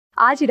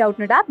आज ही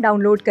Doubtnut app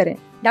download करें।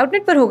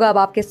 डाउटनट पर होगा अब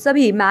आपके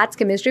सभी मैथ्स,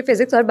 केमिस्ट्री,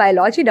 फिजिक्स और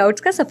बायोलॉजी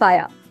डाउट्स का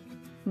सफाया।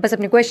 बस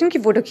अपने क्वेश्चन की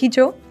फोटो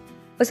खींचो,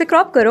 उसे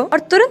क्रॉप करो और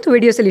तुरंत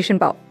वीडियो सोल्यूशन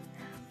पाओ।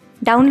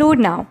 Download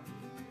now.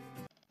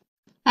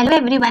 Hello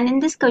everyone, in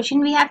this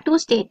question we have two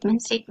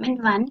statements.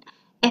 Statement 1,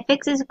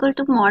 fx is equal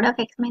to mod of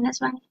x minus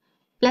 1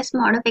 plus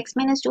mod of x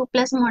minus 2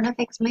 plus mod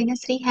of x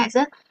minus 3 has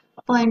a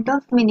point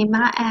of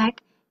minima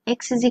at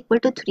x is equal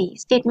to 3.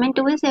 Statement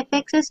 2 is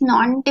fx is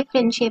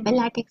non-differentiable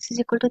at x is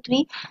equal to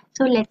 3.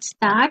 So let's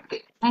start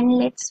and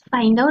let's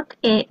find out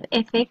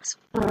fx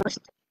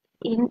first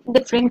in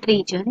different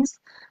regions.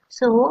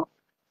 So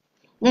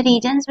the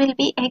regions will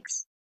be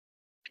x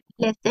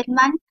less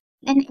than 1,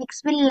 then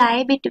x will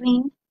lie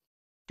between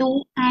 2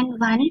 and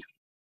 1,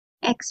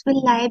 x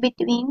will lie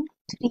between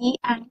 3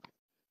 and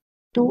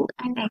 2,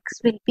 and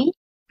x will be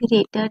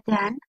greater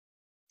than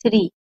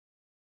 3.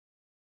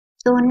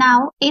 So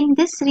now in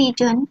this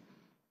region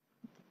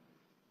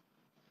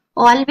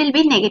all will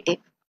be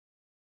negative.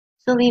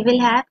 So we will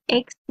have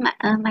x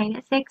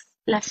minus x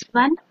plus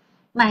 1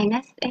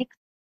 minus x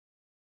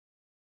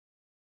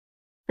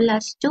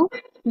plus 2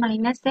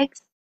 minus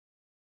x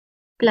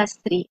plus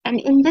 3, and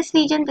in this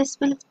region this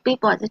will be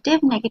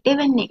positive, negative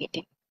and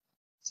negative.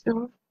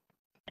 So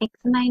x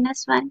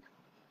minus 1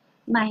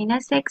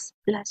 minus x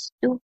plus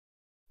 2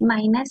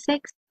 minus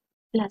x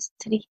plus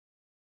 3.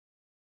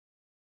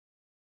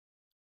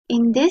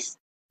 In this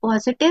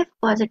positive,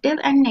 positive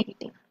and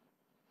negative.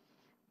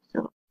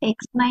 So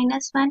x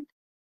minus 1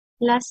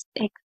 plus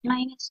x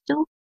minus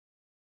 2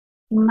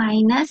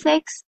 minus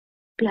x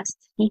plus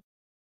 3.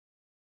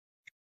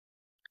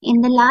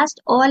 In the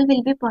last all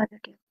will be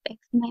positive. X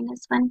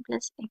minus 1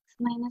 plus x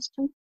minus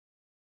 2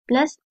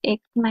 plus x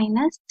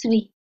minus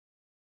 3.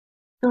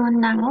 So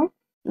now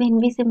when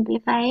we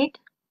simplify it,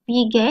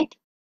 we get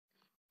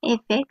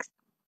fx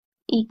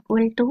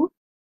equal to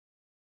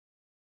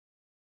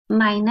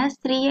minus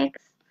 3x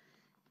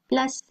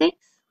plus 6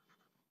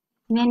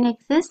 when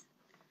x is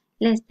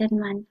less than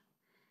 1,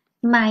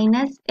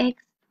 minus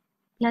x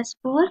plus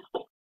 4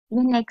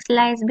 when x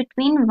lies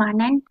between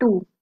 1 and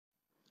 2,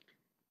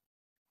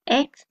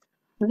 x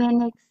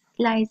when x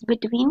lies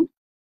between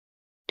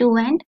 2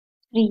 and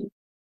 3,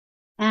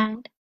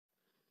 and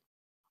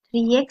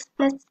 3x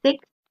plus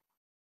 6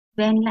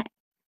 when x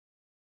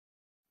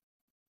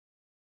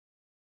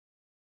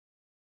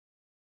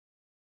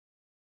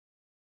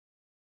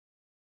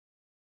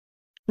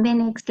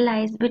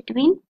lies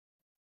between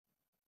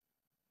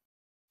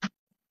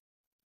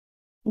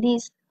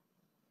these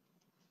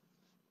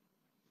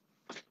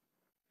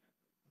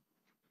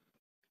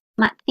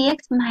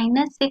 3x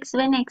minus 6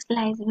 when x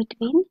lies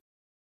between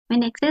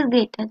when x is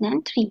greater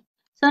than 3.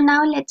 So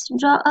now let's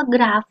draw a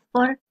graph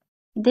for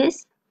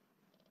this.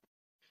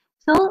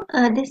 So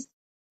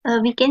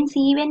we can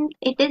see when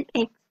it is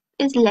x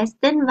is less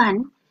than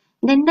 1,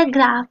 then the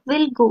graph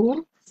will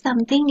go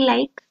something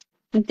like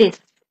this.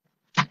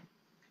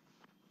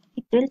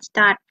 It will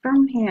start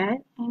from here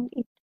and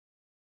it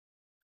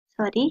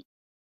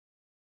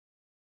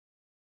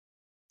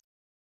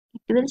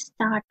will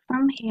start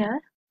from here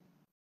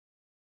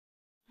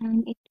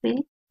and it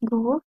will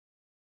go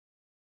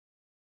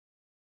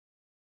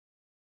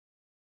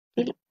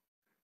till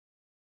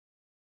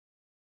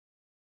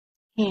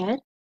here.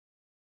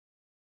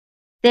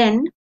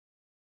 Then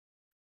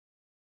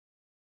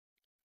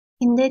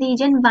in the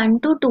region 1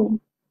 to 2,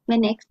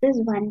 when x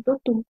is 1 to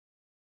 2,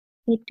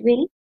 it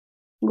will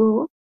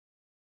go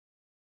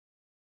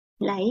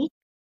like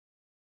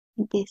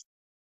this.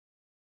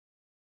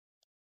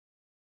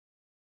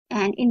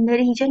 And in the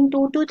region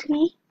 2 to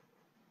 3,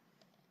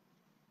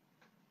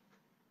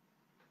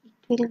 it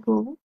will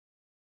go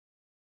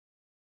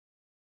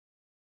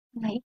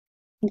like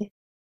this.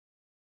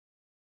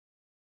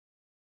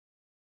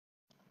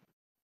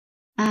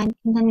 And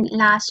in the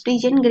last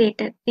region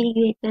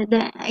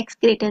x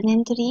greater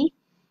than 3,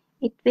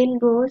 it will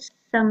go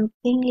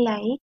something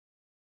like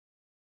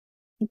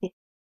this.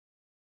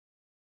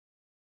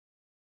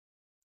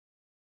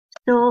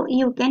 So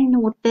you can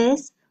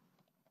notice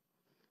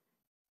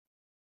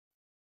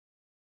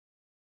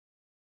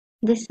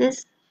this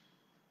is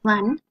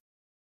 1,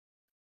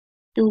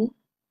 2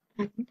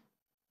 and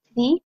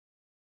 3.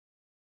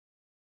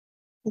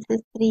 This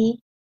is 3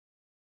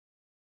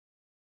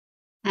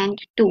 and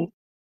 2.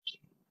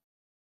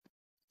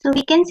 So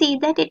we can see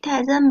that it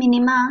has a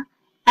minima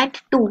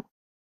at 2.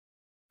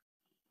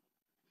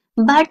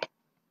 But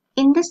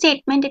in the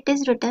statement it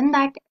is written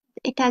that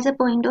it has a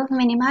point of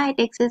minima at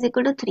x is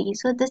equal to 3.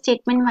 So the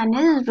statement 1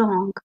 is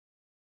wrong.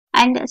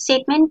 And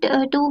statement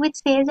 2, which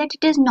says that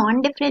it is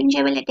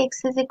non-differentiable at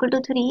x is equal to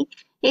 3,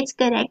 it's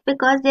correct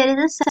because there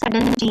is a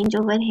sudden change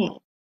over here.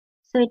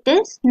 So it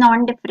is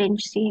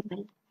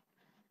non-differentiable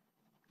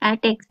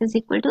at x is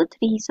equal to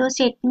 3. So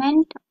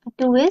statement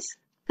 2 is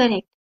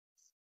correct.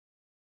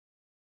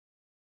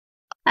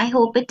 I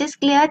hope it is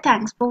clear.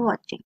 Thanks for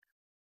watching.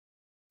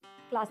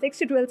 Class 6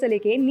 से 12 से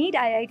लेके NEET,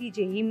 IIT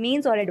JEE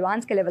mains और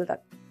advance के level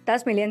तक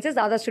 10 million से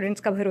ज्यादा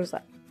students का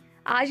भरोसा।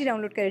 आज ही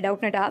डाउनलोड करें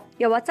डाउटनट ऐप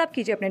या व्हाट्सएप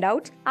कीजिए अपने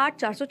डाउट्स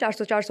 8400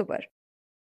 400 400 पर।